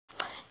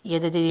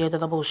Yes,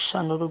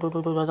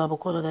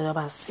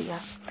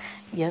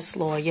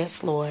 Lord.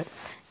 Yes, Lord.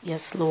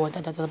 Yes, Lord.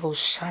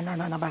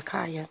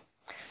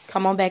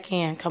 Come on back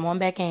in. Come on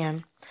back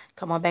in.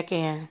 Come on back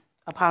in.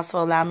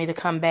 Apostle allowed me to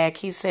come back.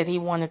 He said he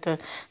wanted to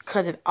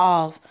cut it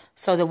off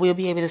so that we'll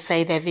be able to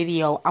say that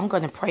video. I'm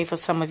going to pray for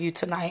some of you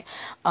tonight.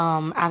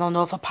 I don't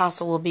know if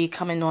Apostle will be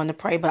coming on to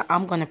pray, but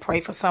I'm going to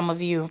pray for some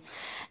of you.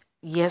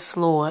 Yes,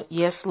 Lord.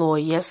 Yes,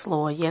 Lord. Yes,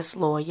 Lord. Yes,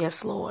 Lord.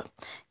 Yes, Lord.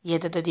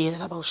 Yes,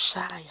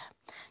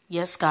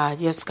 God.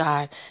 Yes,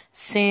 God.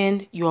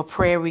 Send your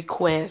prayer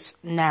requests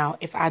now.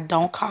 If I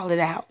don't call it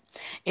out,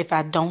 if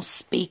I don't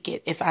speak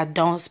it, if I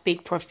don't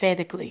speak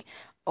prophetically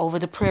over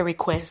the prayer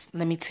request,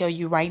 let me tell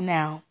you right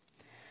now,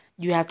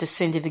 you have to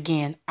send it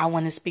again. I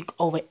want to speak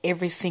over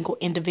every single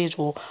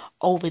individual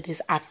over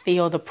this. I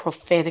feel the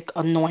prophetic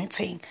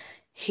anointing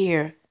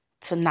here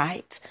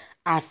tonight.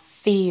 I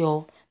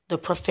feel the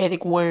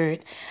prophetic word.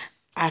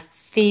 I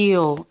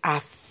feel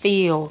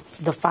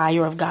the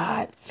fire of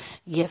God.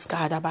 Yes,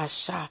 God.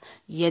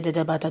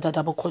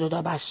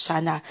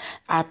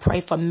 I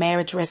pray for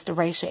marriage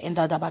restoration in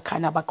the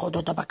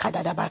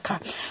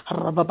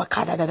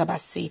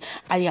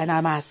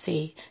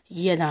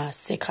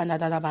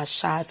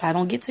if I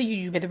don't get to you,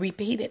 you better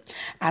repeat it.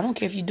 I don't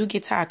care if you do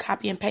get tired,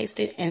 copy and paste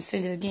it and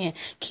send it again.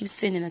 Keep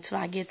sending until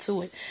I get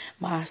to it.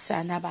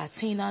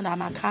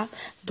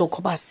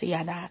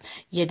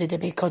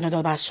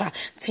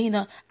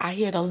 Tina, I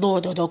hear the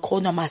Lord. I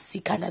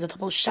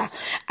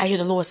hear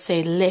the Lord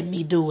say, let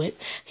me do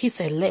it. He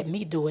said, let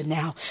me do it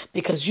now,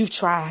 because you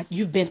tried.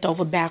 You've bent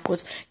over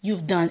backwards.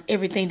 You've done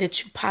everything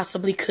that you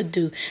possibly could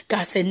do.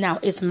 God said, now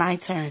it's my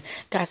turn.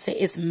 God said,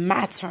 it's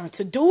my turn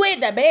to do it.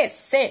 The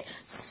best said,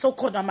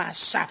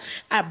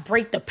 I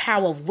break the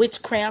power of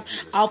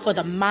witchcraft off of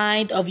the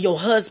mind of your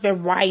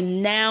husband right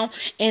now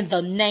in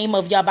the name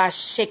of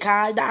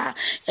Yabashekada,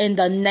 in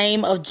the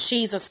name of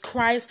Jesus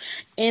Christ,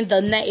 in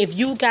the name. If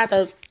you got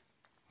to,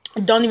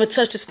 don't even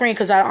touch the screen,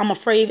 because I'm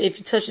afraid if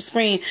you touch the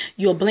screen,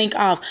 you'll blink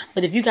off.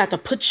 But if you got to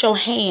put your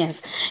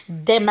hands,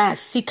 you coming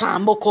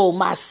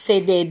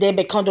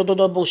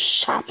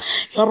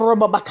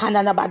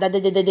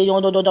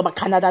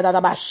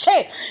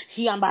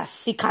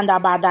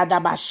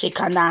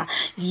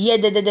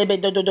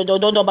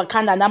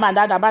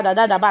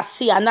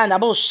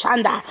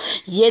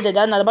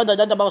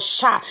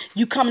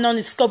on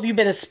the scope, you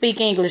better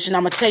speak English. And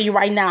I'm going to tell you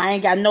right now, I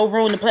ain't got no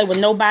room to play with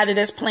nobody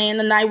that's playing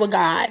tonight with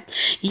God.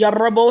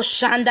 Yarabo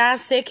shanda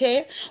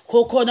seke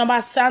koko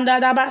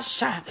namasanda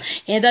dabasha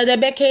and the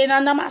beke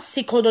na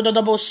namasiko do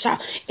bosha.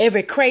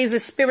 Every crazy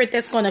spirit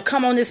that's going to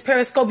come on this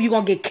periscope, you're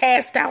going to get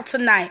cast out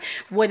tonight,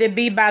 whether it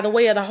be by the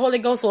way of the Holy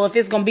Ghost or if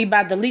it's going to be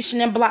by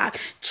deletion and block.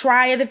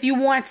 Try it if you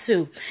want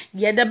to.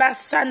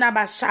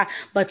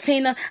 But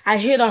Tina, I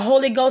hear the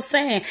Holy Ghost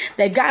saying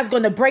that God's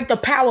going to break the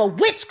power of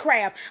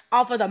witchcraft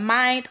off of the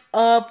mind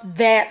of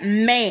that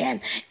man.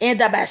 In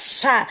the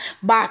basha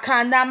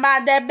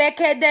bakana de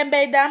beke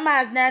dembe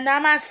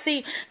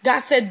God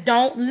said,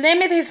 don't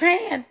limit his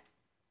hand.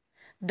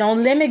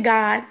 Don't limit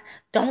God.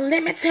 Don't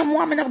limit him,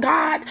 woman of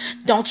God.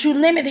 Don't you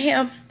limit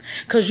him.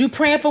 Because you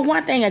praying for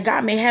one thing and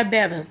God may have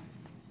better.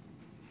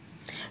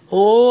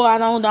 Oh, I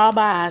don't know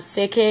about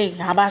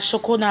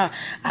Shokona.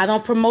 I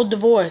don't promote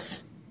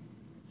divorce.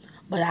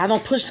 But I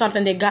don't push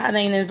something that God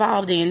ain't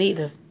involved in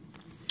either.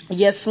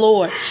 Yes,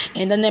 Lord.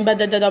 In the name of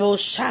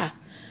the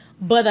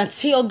But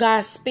until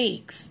God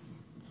speaks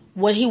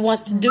what he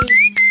wants to do,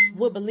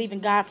 we're believing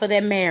God for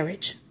that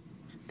marriage.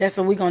 That's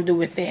what we're going to do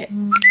with that.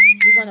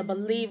 We're going to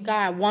believe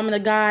God. Woman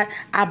of God,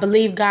 I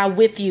believe God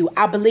with you.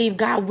 I believe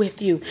God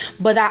with you.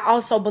 But I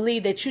also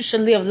believe that you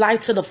should live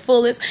life to the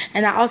fullest.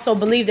 And I also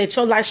believe that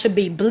your life should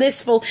be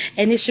blissful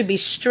and it should be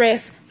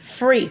stress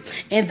free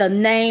in the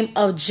name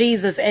of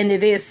Jesus. And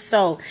it is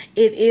so.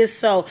 It is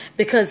so.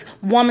 Because,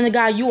 woman of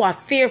God, you are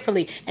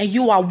fearfully and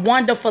you are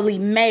wonderfully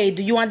made.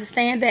 Do you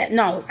understand that?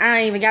 No, I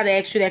ain't even got to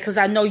ask you that, because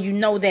I know you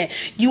know that.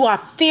 You are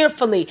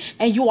fearfully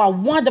and you are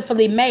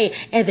wonderfully made.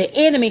 And the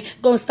enemy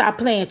going to stop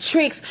playing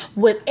tricks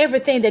with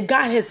everything that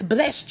God has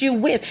blessed you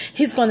with.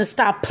 He's going to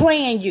stop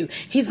playing you.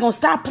 He's going to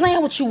stop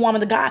playing with you,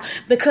 woman of God,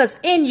 because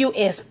in you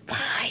is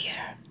fire.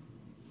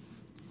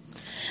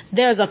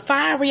 There's a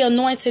fiery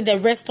anointing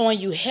that rests on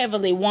you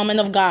heavily, woman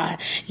of God.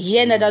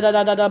 In the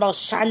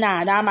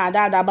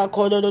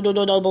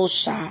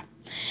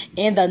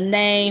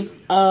name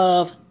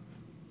of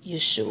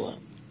Yeshua.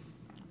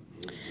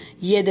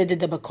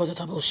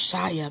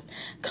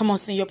 Come on,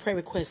 send your prayer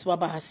requests. Well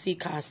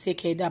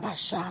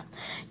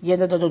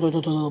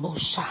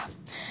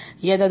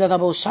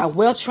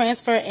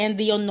transfer and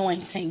the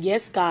anointing.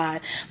 Yes,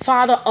 God.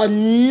 Father,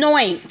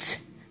 anoint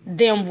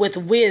them with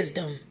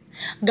wisdom.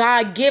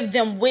 God, give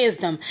them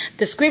wisdom.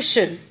 The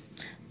scripture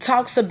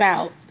talks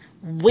about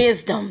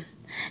wisdom,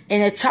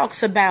 and it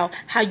talks about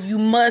how you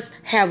must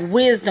have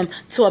wisdom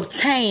to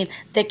obtain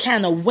that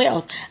kind of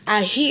wealth.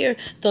 I hear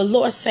the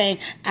Lord saying,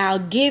 I'll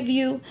give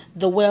you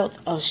the wealth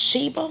of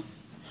Sheba,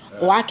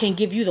 or I can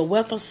give you the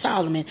wealth of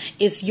Solomon.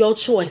 It's your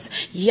choice.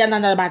 You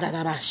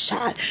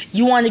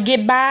want to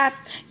get by?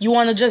 You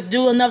want to just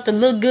do enough to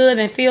look good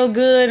and feel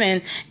good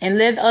and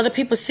let other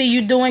people see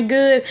you doing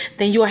good?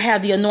 Then you'll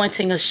have the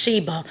anointing of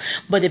Sheba.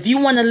 But if you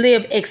want to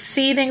live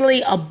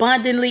exceedingly,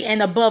 abundantly,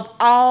 and above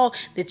all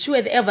that you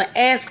had ever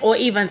asked or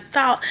even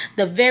thought,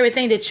 the very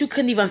thing that you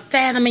couldn't even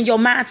fathom in your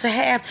mind to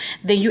have,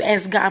 then you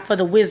ask God for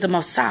the wisdom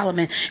of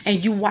Solomon,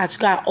 and you watch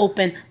God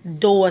open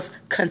doors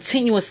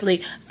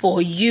continuously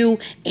for you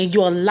in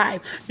your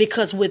life.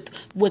 Because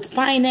with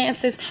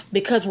finances,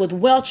 because with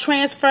wealth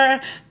transfer,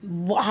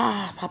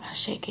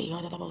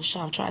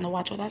 I'm trying to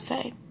watch what I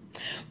say.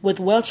 With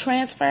wealth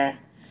transfer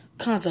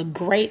comes a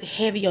great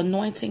heavy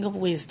anointing of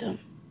wisdom.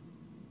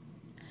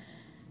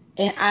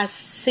 And I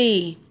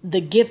see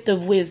the gift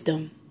of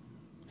wisdom.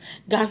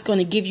 God's going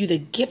to give you the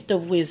gift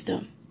of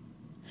wisdom.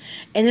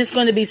 And it's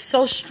going to be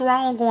so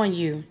strong on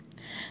you.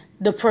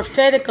 The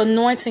prophetic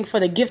anointing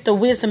for the gift of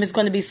wisdom is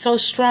going to be so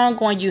strong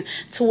on you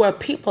to where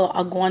people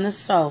are going to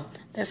sow.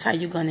 That's how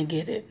you're going to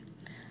get it.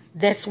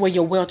 That's where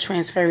your wealth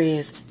transfer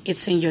is.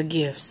 It's in your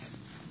gifts.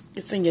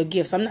 It's in your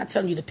gifts. I'm not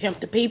telling you to pimp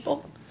the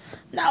people.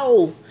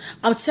 No.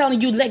 I'm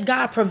telling you, let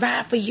God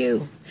provide for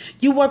you.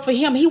 You work for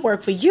him. He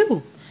worked for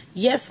you.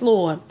 Yes,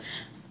 Lord.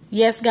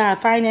 Yes, God.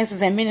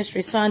 Finances and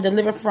ministry. Son,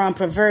 deliver from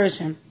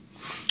perversion.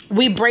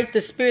 We break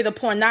the spirit of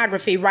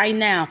pornography right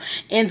now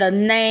in the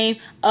name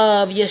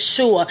of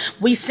Yeshua.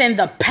 We send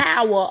the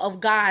power of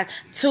God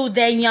to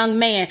that young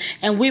man,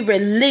 and we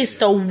release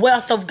the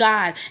wealth of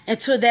God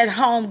into that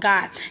home,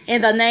 God,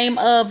 in the name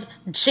of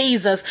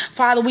Jesus.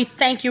 Father, we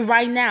thank you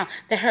right now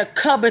that her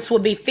cupboards will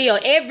be filled.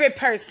 Every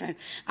person,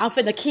 I'm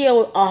finna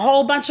kill a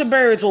whole bunch of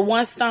birds with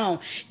one stone.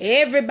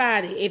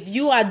 Everybody, if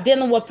you are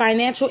dealing with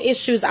financial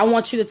issues, I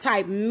want you to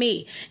type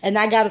me, and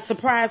I got a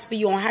surprise for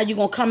you on how you're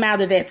going to come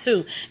out of that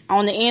too.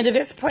 On the end of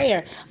this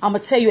prayer, I'm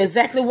going to tell you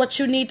exactly what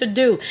you need to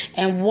do.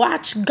 And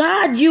watch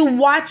God. You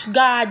watch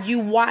God. You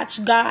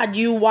watch God.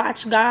 You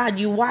watch God.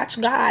 You watch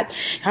God.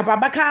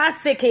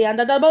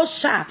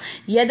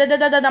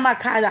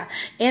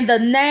 In the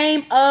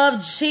name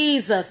of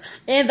Jesus.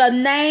 In the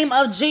name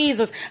of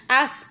Jesus,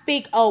 I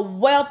speak a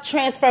wealth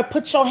transfer.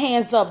 Put your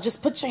hands up.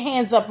 Just put your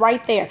hands up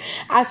right there.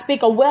 I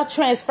speak a wealth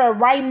transfer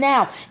right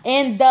now.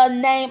 In the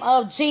name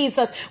of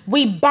Jesus,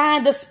 we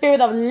bind the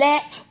spirit of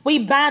lack. We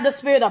bind the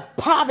spirit of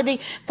poverty.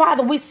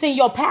 Father, we send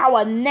your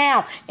power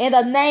now in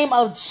the name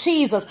of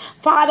Jesus.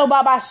 Father,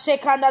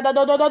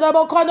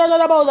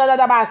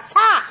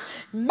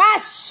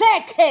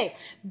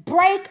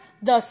 break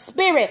the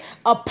spirit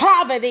of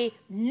poverty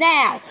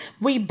now.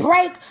 We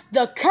break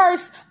the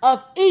curse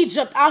of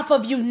Egypt off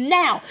of you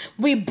now.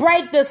 We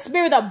break the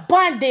spirit of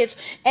bondage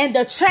and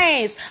the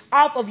chains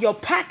off of your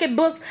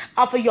pocketbooks,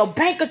 off of your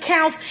bank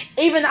accounts,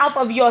 even off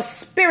of your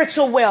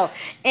spiritual wealth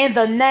in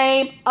the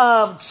name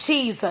of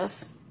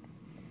Jesus.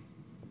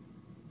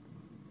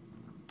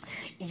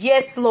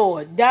 Yes,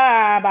 Lord.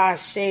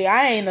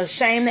 I ain't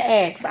ashamed to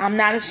ask. I'm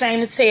not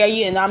ashamed to tell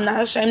you, and I'm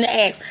not ashamed to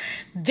ask.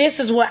 This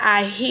is what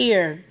I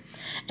hear.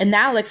 And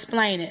I'll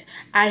explain it.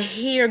 I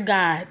hear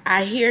God.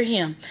 I hear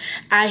him.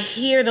 I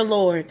hear the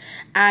Lord.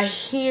 I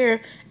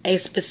hear a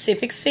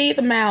specific seed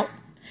amount.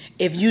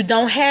 If you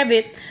don't have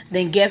it,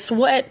 then guess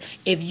what?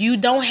 If you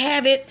don't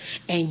have it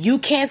and you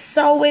can't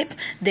sow it,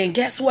 then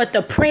guess what?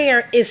 The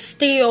prayer is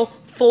still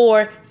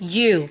for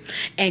you.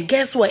 And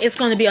guess what? It's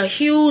going to be a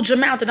huge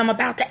amount that I'm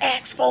about to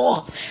ask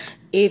for.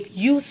 If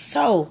you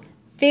sow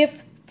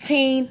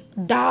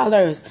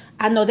 $15,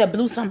 I know that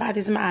blew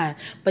somebody's mind,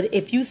 but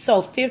if you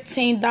sow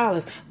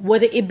 $15,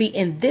 whether it be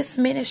in this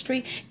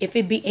ministry, if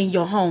it be in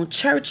your home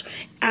church,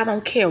 I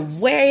don't care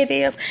where it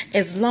is,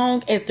 as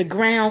long as the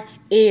ground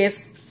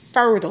is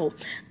fertile.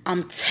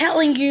 I'm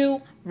telling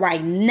you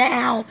right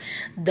now,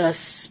 the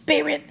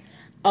spirit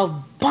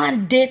of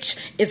bondage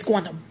is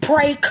going to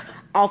break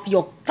off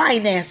your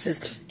finances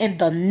in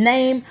the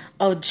name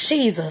of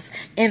Jesus,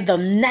 in the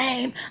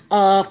name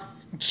of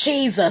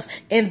Jesus,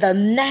 in the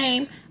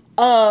name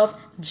of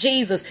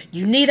Jesus.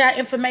 You need our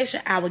information.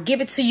 I will give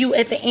it to you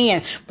at the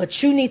end,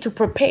 but you need to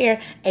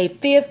prepare a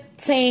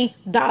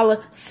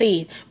 $15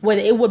 seed, whether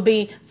it would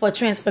be for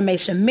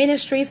Transformation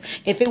Ministries,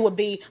 if it would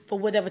be for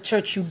whatever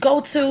church you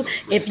go to,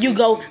 if you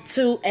go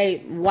to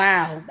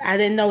wow, I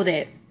didn't know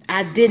that.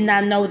 I did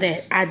not know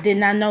that. I did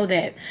not know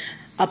that.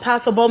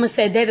 Apostle Bowman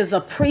said that is a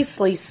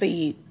priestly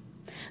seed.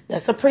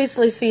 That's a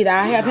priestly seed.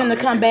 I have him to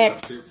come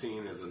back.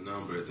 15 is a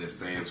number that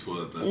stands for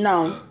the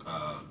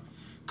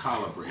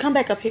challah bread. Come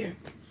back up here.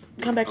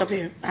 Come back up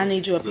here. I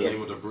need you up here. The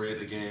name of the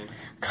bread again?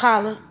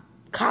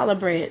 Challah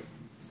bread.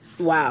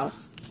 Wow.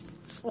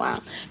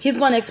 He's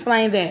going to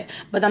explain that.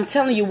 But I'm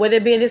telling you, whether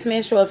it be in this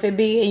ministry or if it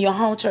be in your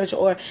home church,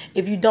 or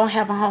if you don't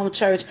have a home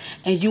church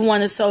and you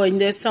want to sow, and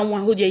there's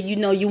someone who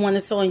you want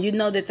to sow, and you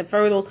know that the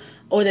fertile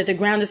or that the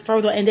ground is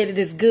fertile and that it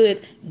is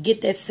good, get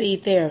that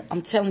seed there.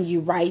 I'm telling you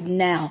right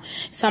now.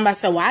 Somebody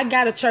said, well, I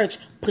got a church.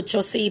 Put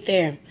your seed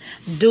there.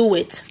 Do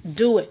it.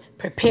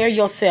 Prepare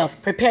yourself.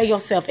 Prepare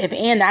yourself. At the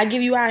end, I'll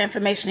give you our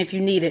information if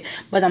you need it.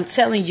 But I'm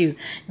telling you,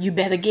 you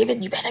better give it.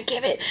 You better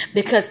give it.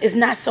 Because it's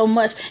not so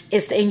much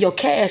it's in your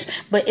cash,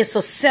 but it's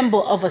a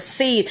symbol of a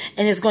seed.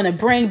 And it's going to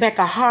bring back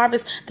a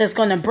harvest that's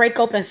going to break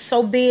open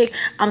so big.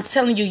 I'm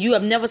telling you, you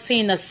have never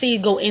seen a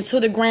seed go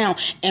into the ground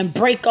and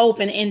break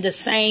open in the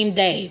same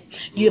day.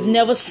 You have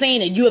never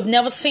seen it. You have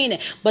never seen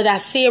it. But I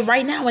see it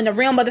right now in the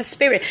realm of the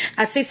spirit.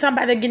 I see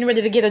somebody getting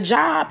ready to get a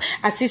job.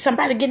 I see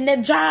somebody getting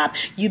that job.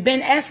 You've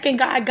been asking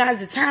God,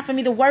 is it time for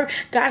me to work?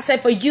 God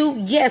said for you,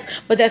 yes.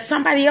 But that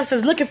somebody else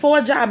is looking for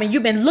a job and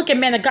you've been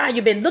looking, man of God.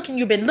 You've been looking,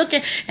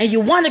 and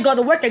you want to go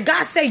to work. And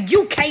God said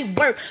you can't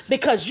work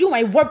because you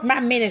ain't worked my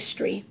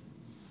ministry.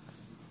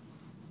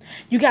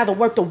 You got to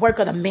work the work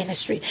of the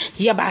ministry.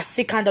 I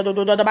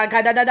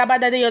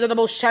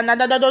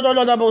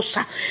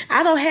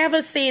don't have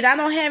a seed. I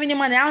don't have any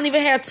money. I don't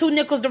even have 2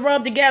 nickels to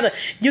rub together.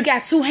 You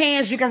got 2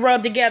 hands you can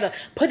rub together.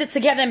 Put it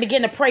together and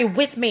begin to pray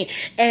with me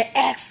and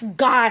ask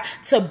God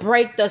to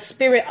break the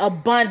spirit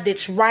of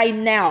bondage right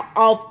now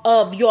off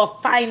of your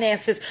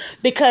finances.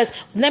 Because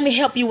let me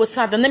help you with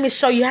something. Let me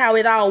show you how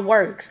it all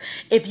works.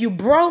 If you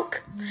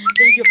broke,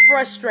 then you're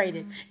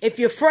frustrated. If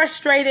you're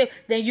frustrated,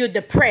 then you're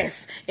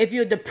depressed. If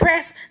you're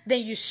depressed,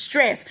 then you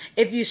stress.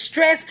 If you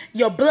stress,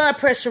 your blood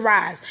pressure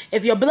rise.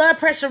 If your blood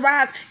pressure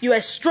rise, you're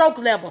at stroke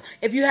level.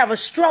 If you have a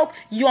stroke,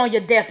 you're on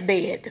your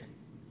deathbed.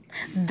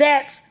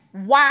 That's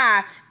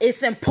why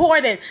it's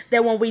important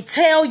that when we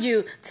tell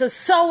you to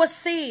sow a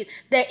seed,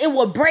 that it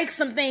will break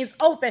some things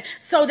open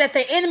so that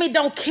the enemy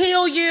don't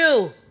kill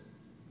you.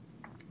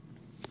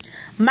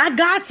 My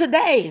God,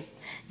 today,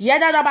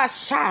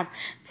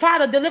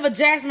 Father, deliver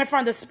Jasmine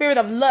from the spirit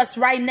of lust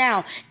right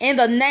now. In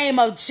the name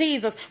of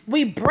Jesus,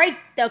 we break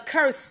the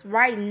curse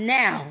right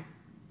now.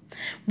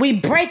 We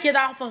break it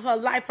off of her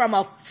life from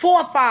her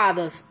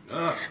forefathers.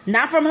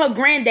 Not from her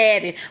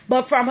granddaddy,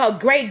 but from her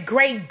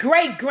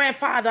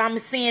great-great-great-grandfather. I'm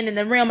seeing in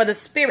the realm of the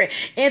spirit.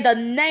 In the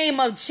name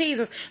of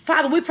Jesus.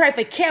 Father, we pray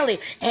for Kelly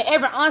and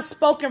every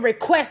unspoken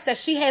request that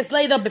she has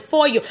laid up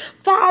before you.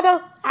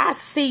 Father, I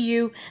see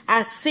you.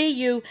 I see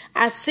you.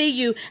 I see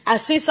you. I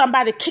see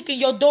somebody kicking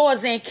your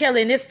doors in,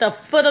 Kelly, and it's the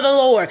foot of the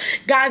Lord.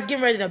 God's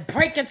getting ready to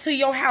break into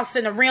your house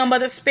in the realm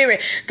of the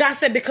spirit. God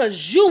said,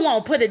 because you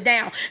won't put it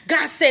down.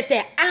 God said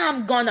that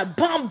I'm going to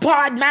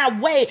bombard my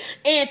way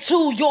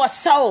into your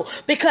soul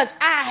because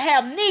I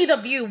have need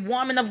of you,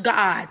 woman of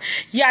God.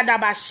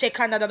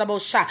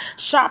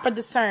 Sharper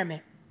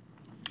discernment.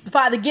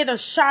 Father, give them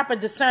sharper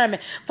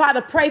discernment.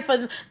 Father, pray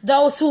for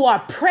those who are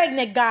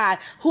pregnant, God,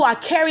 who are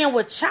carrying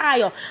with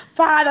child.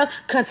 Father,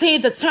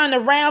 continue to turn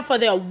around for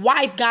their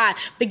wife, God.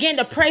 Begin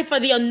to pray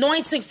for the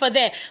anointing for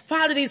that.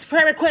 Father, these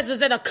prayer requests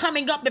that are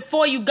coming up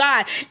before you,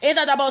 God.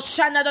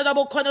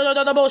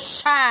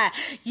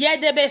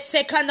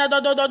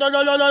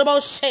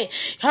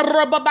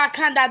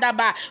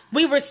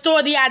 We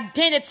restore the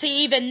identity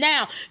even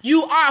now.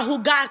 You are who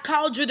God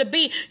called you to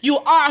be. You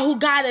are who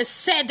God has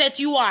said that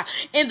you are.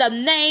 In the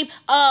name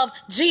of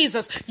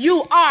Jesus,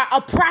 you are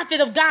a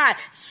prophet of God,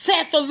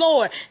 saith the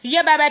Lord.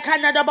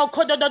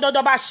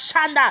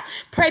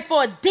 Pray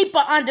for a deeper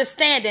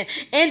understanding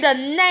in the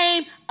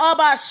name of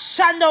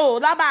Ashando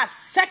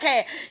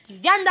Labaseke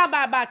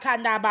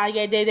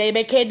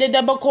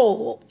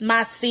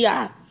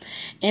Masia.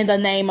 In the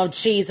name of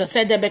Jesus.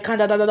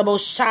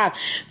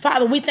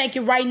 Father, we thank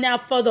you right now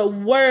for the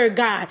word,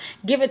 God.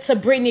 Give it to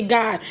Brittany,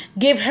 God.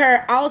 Give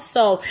her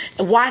also,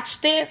 watch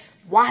this.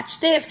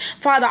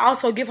 Father,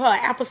 also give her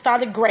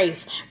apostolic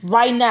grace.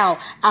 Right now,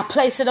 I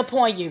place it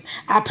upon you.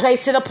 I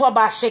place it upon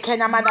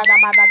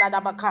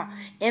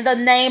in the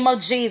name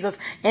of Jesus.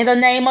 In the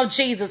name of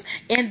Jesus.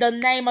 In the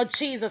name of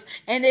Jesus.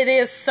 And it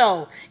is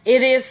so.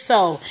 It is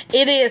so.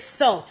 It is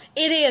so.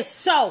 It is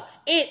so.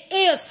 It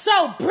is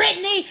so,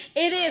 Brittany.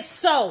 It is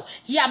so.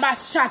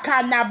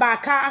 Yabashaka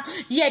nabaka.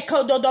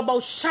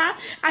 Yekododobosha.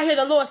 I hear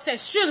the Lord say,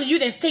 surely you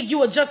didn't think you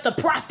were just a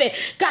prophet.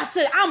 God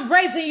said, I'm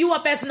raising you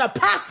up as an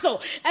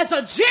apostle, as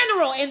a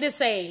general in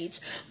this age.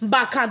 In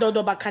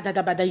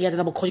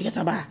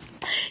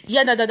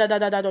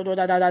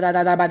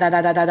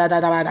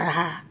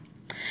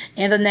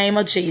the name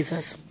of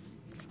Jesus.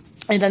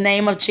 In the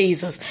name of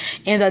Jesus.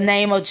 In the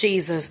name of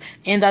Jesus.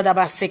 In the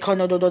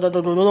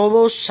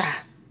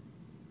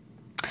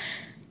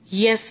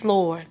Yes,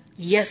 Lord.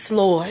 Yes,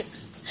 Lord.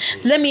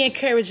 Let me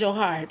encourage your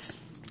hearts.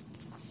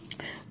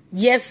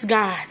 Yes,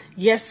 God.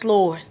 Yes,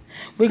 Lord.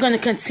 We're going to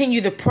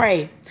continue to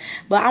pray.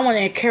 But I want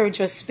to encourage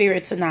your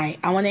spirit tonight.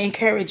 I want to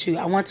encourage you.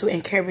 I want to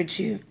encourage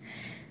you.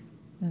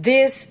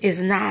 This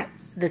is not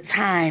the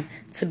time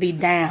to be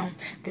down.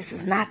 This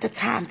is not the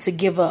time to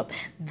give up.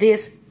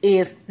 This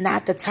is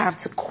not the time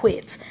to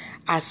quit.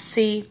 I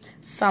see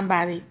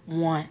somebody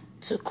want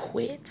to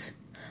quit.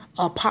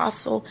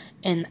 Apostle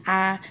and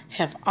I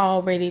have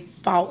already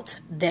fought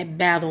that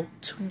battle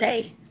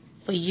today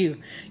for you.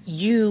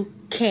 You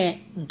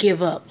can't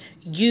give up.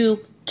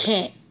 You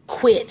can't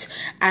quit.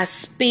 I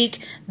speak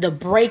the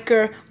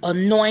breaker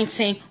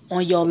anointing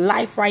on your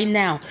life right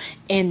now.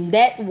 In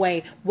that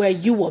way where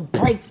you will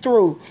break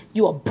through.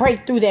 You will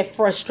break through that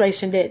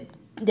frustration, that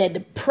that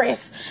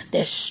depressed,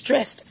 that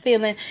stressed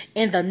feeling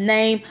in the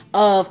name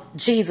of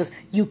Jesus.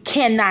 You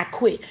cannot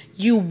quit.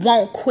 You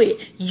won't quit.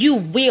 You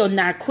will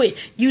not quit.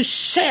 You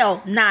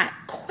shall not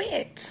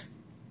quit.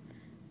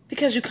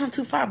 Because you come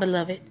too far,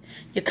 beloved.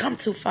 You come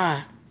too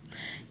far.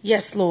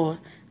 Yes, Lord.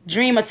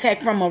 Dream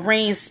attack from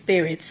marine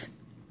spirits.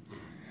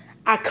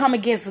 I come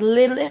against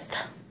Lilith.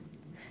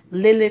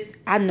 Lilith,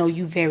 I know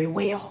you very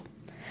well.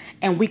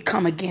 And we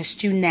come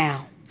against you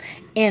now.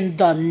 In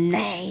the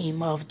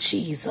name of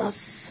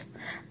Jesus.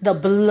 The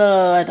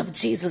blood of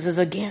Jesus is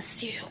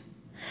against you.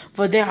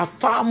 For there are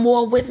far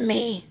more with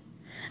me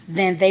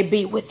than they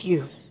be with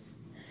you.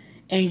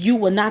 And you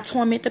will not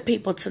torment the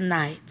people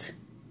tonight.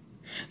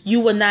 You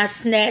will not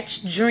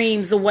snatch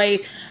dreams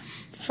away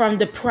from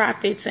the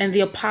prophets and the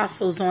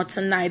apostles on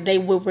tonight. They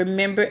will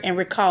remember and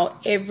recall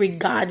every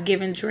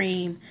God-given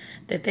dream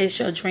that they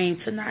shall dream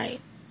tonight.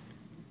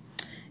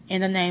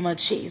 In the name of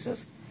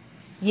Jesus.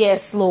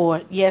 Yes,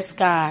 Lord. Yes,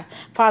 God.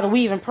 Father,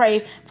 we even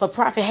pray for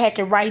Prophet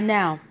Hackett right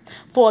now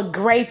for a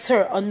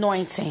greater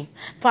anointing.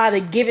 Father,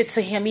 give it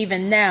to him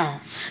even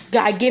now.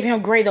 God, give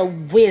him greater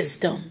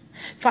wisdom.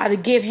 Father,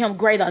 give him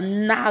greater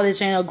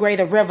knowledge and a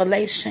greater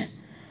revelation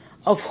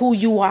of who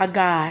you are,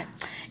 God.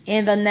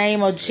 In the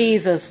name of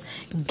Jesus,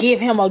 give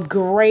him a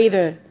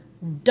greater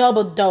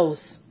double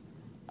dose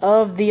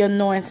of the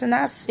anointing.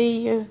 I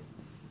see you.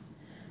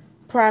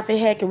 Prophet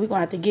Hackett, we're going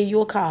to have to give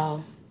you a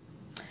call.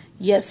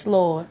 Yes,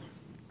 Lord.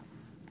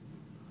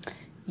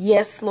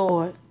 Yes,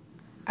 Lord.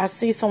 I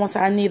see someone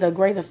say, I need a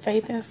greater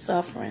faith in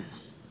suffering.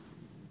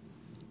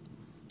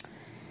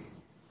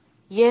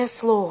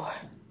 Yes, Lord.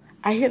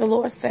 I hear the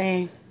Lord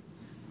saying,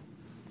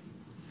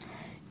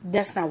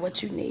 that's not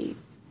what you need.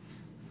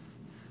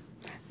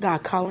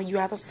 God calling you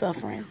out of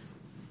suffering.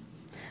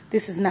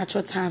 This is not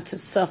your time to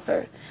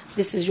suffer.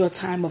 This is your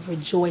time of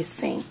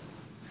rejoicing.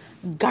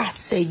 God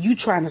said, you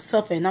trying to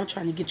suffer and I'm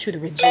trying to get you to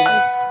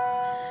rejoice.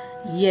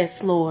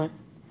 Yes, Lord.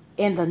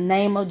 In the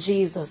name of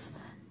Jesus.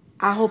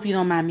 I hope you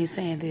don't mind me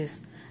saying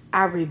this.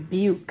 I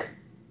rebuke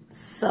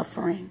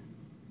suffering.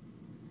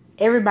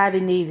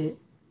 Everybody needs it.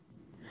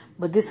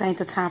 But this ain't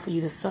the time for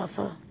you to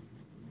suffer.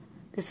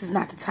 This is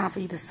not the time for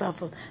you to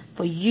suffer.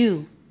 For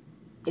you,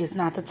 it's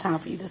not the time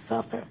for you to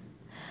suffer.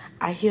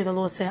 I hear the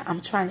Lord say, I'm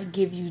trying to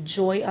give you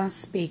joy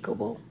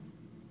unspeakable.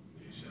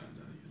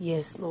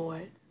 Yes,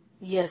 Lord.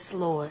 Yes,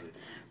 Lord.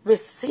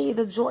 Receive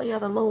the joy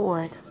of the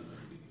Lord.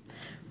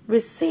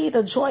 Receive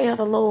the joy of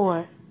the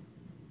Lord.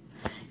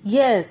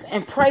 Yes,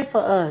 and pray for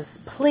us.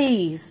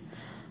 Please.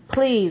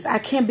 Please. I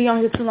can't be on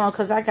here too long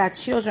because I got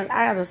children.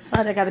 I got a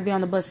son that got to be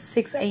on the bus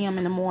 6 a.m.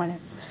 in the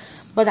morning.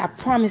 But I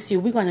promise you,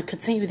 we're going to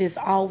continue this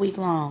all week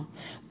long.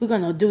 We're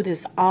going to do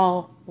this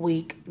all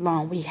week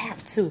long. We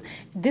have to.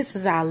 This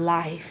is our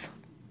life.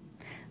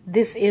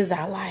 This is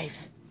our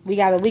life. We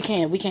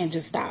can't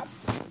just stop.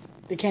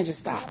 We can't just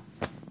stop.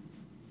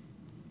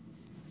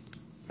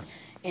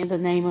 In the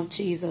name of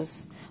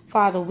Jesus.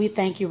 Father, we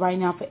thank you right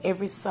now for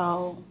every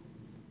soul.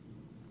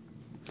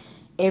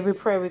 Every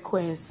prayer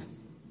request.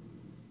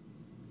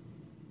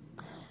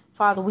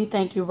 Father, we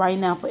thank you right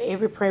now for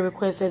every prayer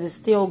request that is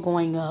still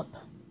going up.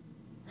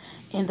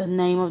 In the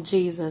name of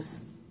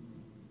Jesus.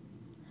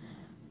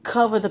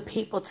 Cover the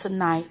people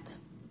tonight.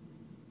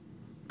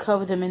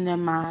 Cover them in their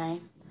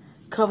mind.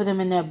 Cover them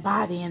in their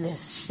body and their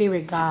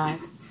spirit, God.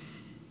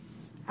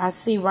 I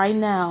see right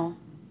now,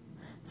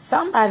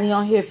 somebody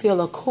on here feel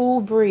a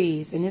cool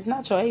breeze. And it's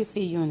not your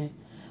AC unit.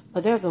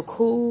 But there's a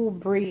cool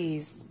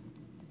breeze.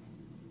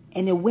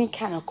 And it went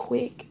kind of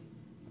quick.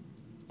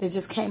 That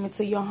just came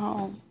into your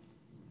home.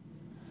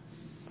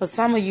 For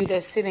some of you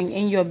that's sitting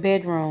in your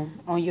bedroom,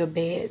 on your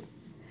bed.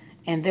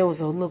 And there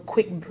was a little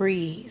quick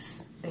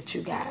breeze that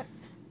you got.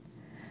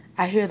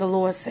 I hear the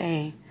Lord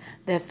saying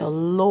that the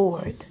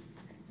Lord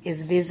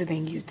is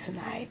visiting you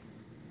tonight.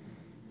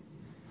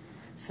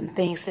 Some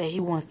things that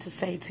he wants to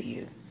say to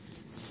you.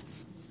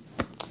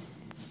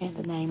 In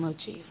the name of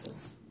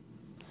Jesus.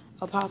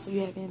 Apostle,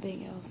 you have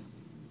anything else?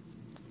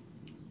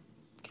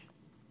 Okay.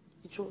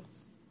 You sure?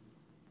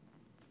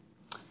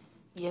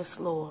 Yes,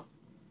 Lord.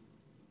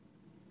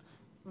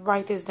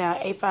 Write this down.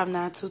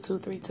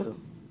 859-2232.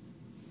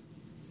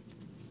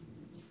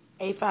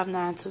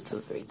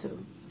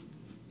 859-2232.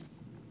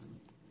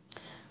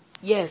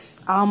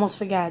 Yes, I almost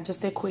forgot.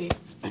 Just that quick.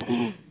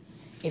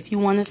 If you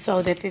want to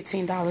sow that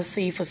 $15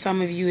 seed, for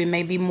some of you it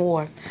may be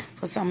more.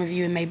 For some of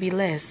you it may be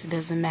less. It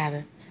doesn't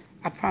matter.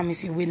 I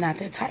promise you we're not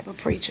that type of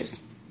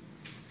preachers.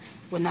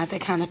 We're not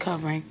that kind of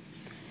covering.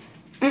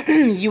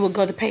 You will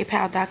go to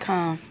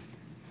paypal.com.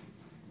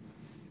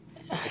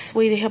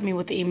 Sweetie, help me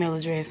with the email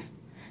address.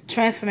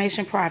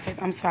 Transformation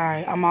Prophet. I'm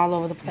sorry. I'm all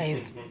over the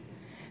place.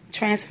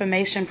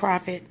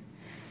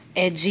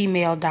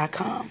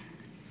 transformationprophet@gmail.com.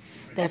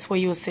 That's where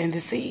you'll send the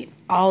seed.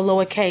 All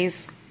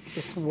lowercase.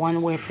 It's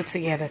one word put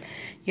together.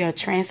 Your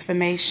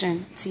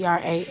transformation,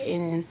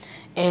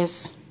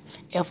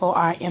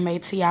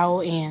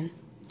 TRANSFORMATION.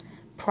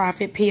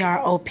 Prophet,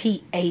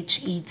 PROPHET,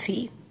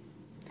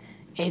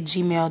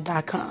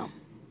 @gmail.com.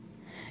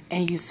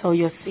 And you sow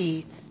your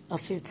seed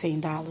of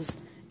 $15.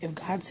 If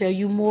God tell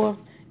you more,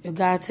 If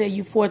God tell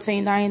you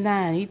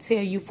 $14.99, He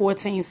tell you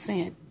 14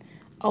 cents.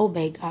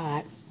 Obey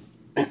God.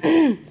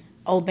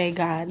 Obey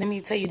God. Let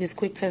me tell you this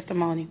quick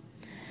testimony.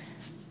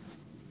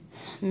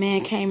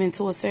 Man came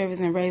into a service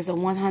and raised a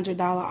 $100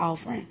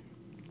 offering.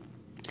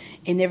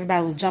 And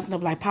everybody was jumping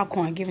up like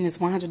popcorn, giving this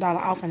 $100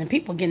 offering. And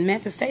people getting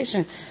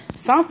manifestation.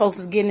 Some folks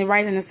is getting it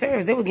right in the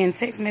service. They were getting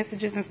text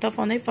messages and stuff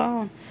on their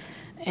phone.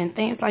 And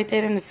things like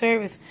that in the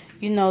service.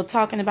 You know,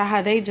 talking about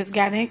how they just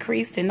got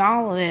increased and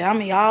all of that. I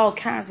mean, all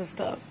kinds of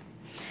stuff.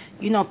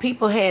 You know,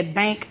 people had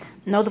bank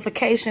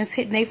notifications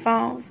hitting their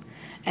phones.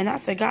 And I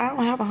said, God, I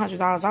don't have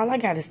 $100. All I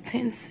got is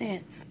 10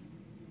 cents.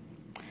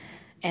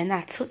 And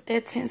I took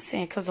that 10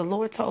 cents because the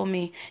Lord told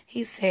me,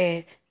 He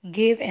said,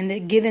 get in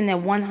that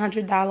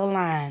 $100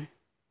 line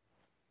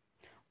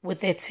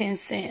with that 10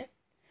 cents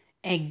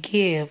and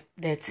give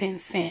that 10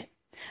 cents.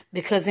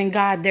 Because in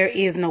God, there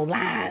is no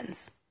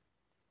lines.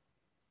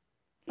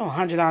 No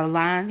 $100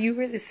 line. You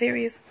really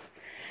serious?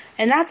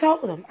 And I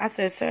told him, I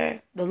said,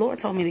 sir, the Lord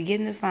told me to get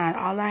in this line.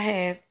 All I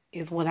have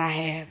is what I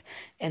have,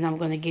 and I'm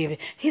going to give it.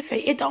 He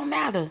said, it don't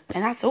matter.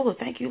 And I said, oh,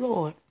 thank you,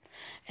 Lord.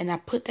 And I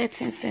put that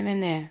 10 cents in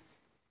there.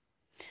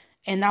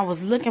 And I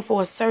was looking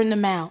for a certain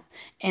amount.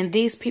 And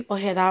these people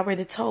had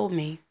already told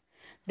me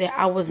that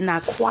I was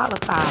not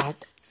qualified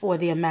for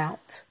the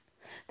amount.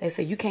 They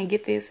said, you can't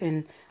get this,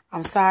 and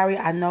I'm sorry.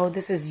 I know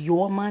this is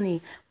your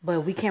money,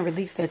 but we can't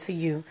release that to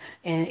you.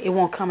 And it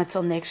won't come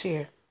until next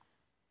year.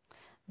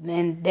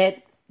 Then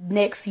that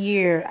next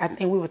year, I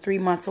think we were 3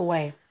 months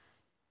away.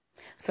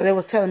 So they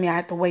was telling me I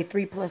had to wait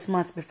 3+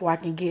 months before I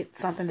can get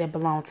something that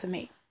belonged to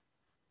me.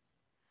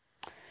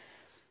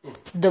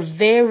 The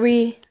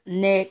very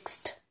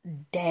next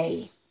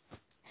day,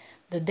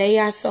 the day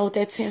I sold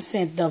that 10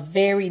 cents, the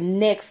very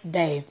next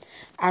day,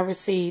 I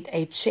received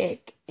a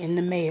check in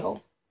the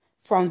mail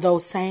from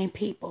those same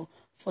people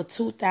for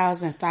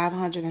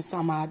 $2,500 and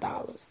some odd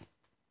dollars.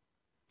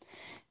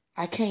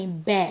 I came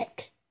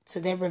back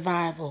to that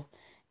revival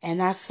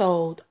and I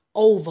sold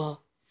over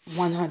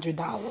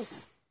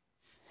 $100.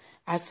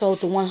 I sold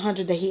the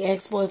 100 that he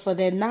asked for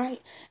that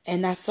night,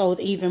 and I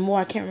sold even more.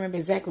 I can't remember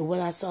exactly what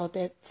I sold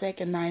that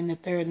second night and the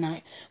third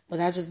night,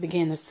 but I just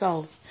began to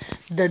sow.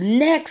 The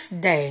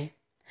next day,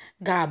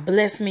 God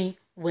blessed me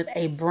with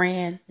a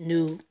brand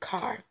new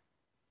car.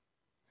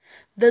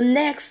 The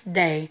next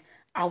day,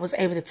 I was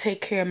able to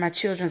take care of my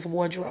children's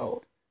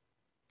wardrobe.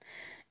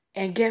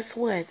 And guess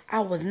what? I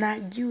was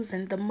not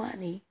using the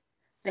money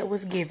that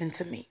was given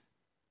to me.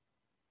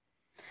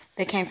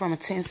 That came from a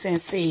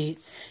 10-cent seed.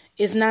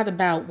 It's not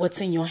about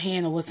what's in your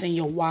hand or what's in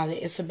your wallet.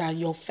 It's about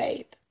your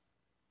faith.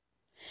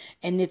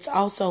 And it's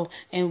also,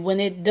 and when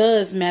it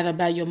does matter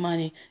about your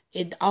money,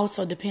 it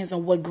also depends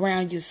on what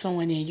ground you're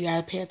sowing in. You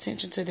got to pay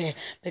attention to that.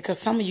 Because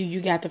some of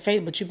you got the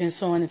faith, but you've been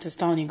sowing into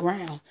stony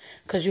ground.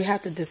 Because you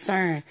have to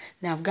discern.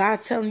 Now, if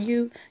God's telling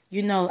you,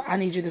 you know, I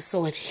need you to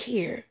sow it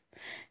here.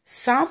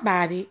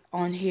 Somebody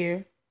on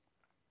here,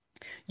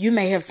 you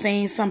may have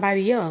seen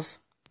somebody else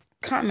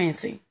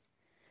commenting.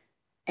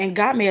 And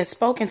God may have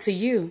spoken to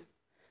you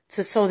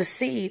to sow the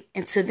seed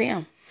into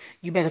them.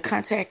 You better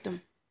contact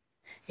them.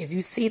 If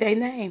you see their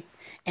name,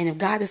 and if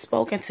God has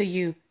spoken to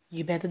you,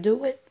 you better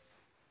do it.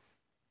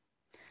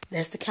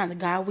 That's the kind of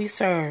God we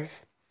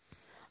serve.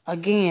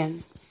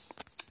 Again,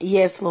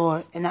 yes,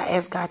 Lord. And I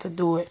ask God to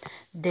do it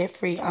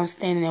debt-free. I'm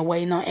standing there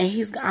waiting on.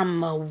 And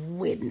I'm a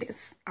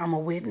witness. I'm a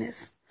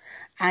witness.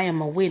 I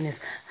am a witness.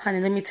 Honey,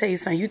 let me tell you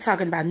something. You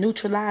talking about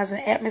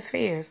neutralizing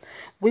atmospheres.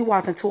 We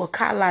walked into a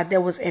car lot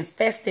that was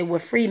infested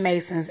with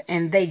Freemasons,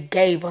 and they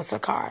gave us a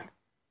car.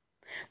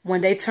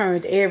 When they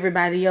turned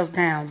everybody else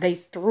down,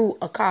 they threw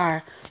a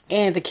car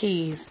and the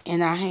keys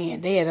in our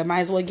hand. They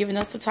might as well given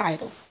us the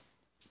title.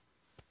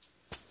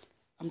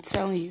 I'm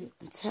telling you.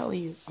 I'm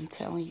telling you. I'm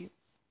telling you.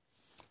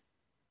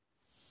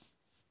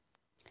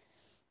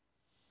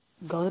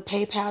 Go to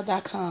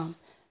PayPal.com.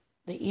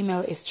 The email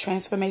is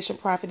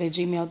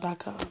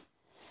transformationprophet@gmail.com.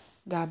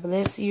 God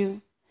bless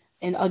you.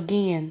 And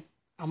again,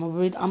 I'm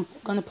going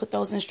to put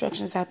those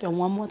instructions out there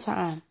one more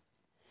time.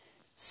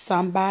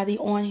 Somebody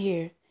on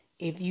here,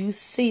 if you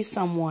see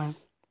someone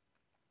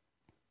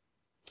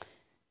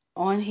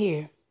on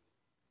here,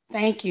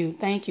 thank you,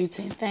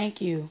 Tim,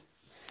 thank you.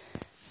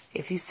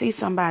 If you see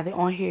somebody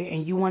on here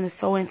and you want to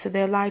sow into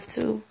their life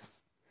too,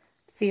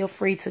 feel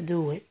free to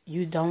do it.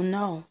 You don't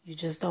know. You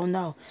just don't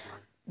know.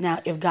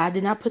 Now, if God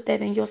did not put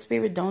that in your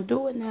spirit, don't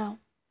do it now.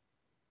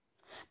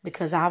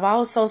 Because I've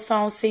also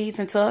sown seeds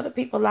into other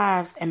people's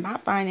lives and my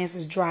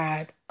finances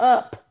dried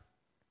up.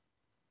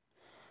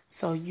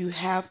 So you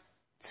have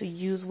to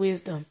use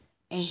wisdom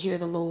and hear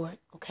the Lord,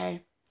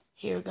 okay?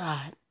 Hear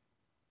God.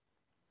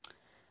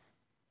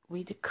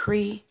 We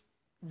decree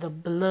the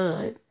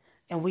blood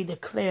and we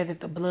declare that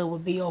the blood will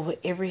be over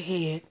every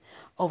head,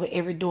 over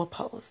every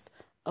doorpost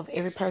of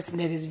every person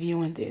that is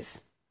viewing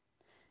this.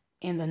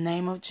 In the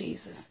name of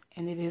Jesus.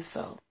 And it is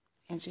so.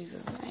 In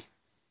Jesus' name.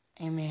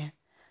 Amen.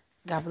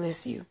 God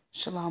bless you.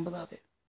 Shalom, beloved.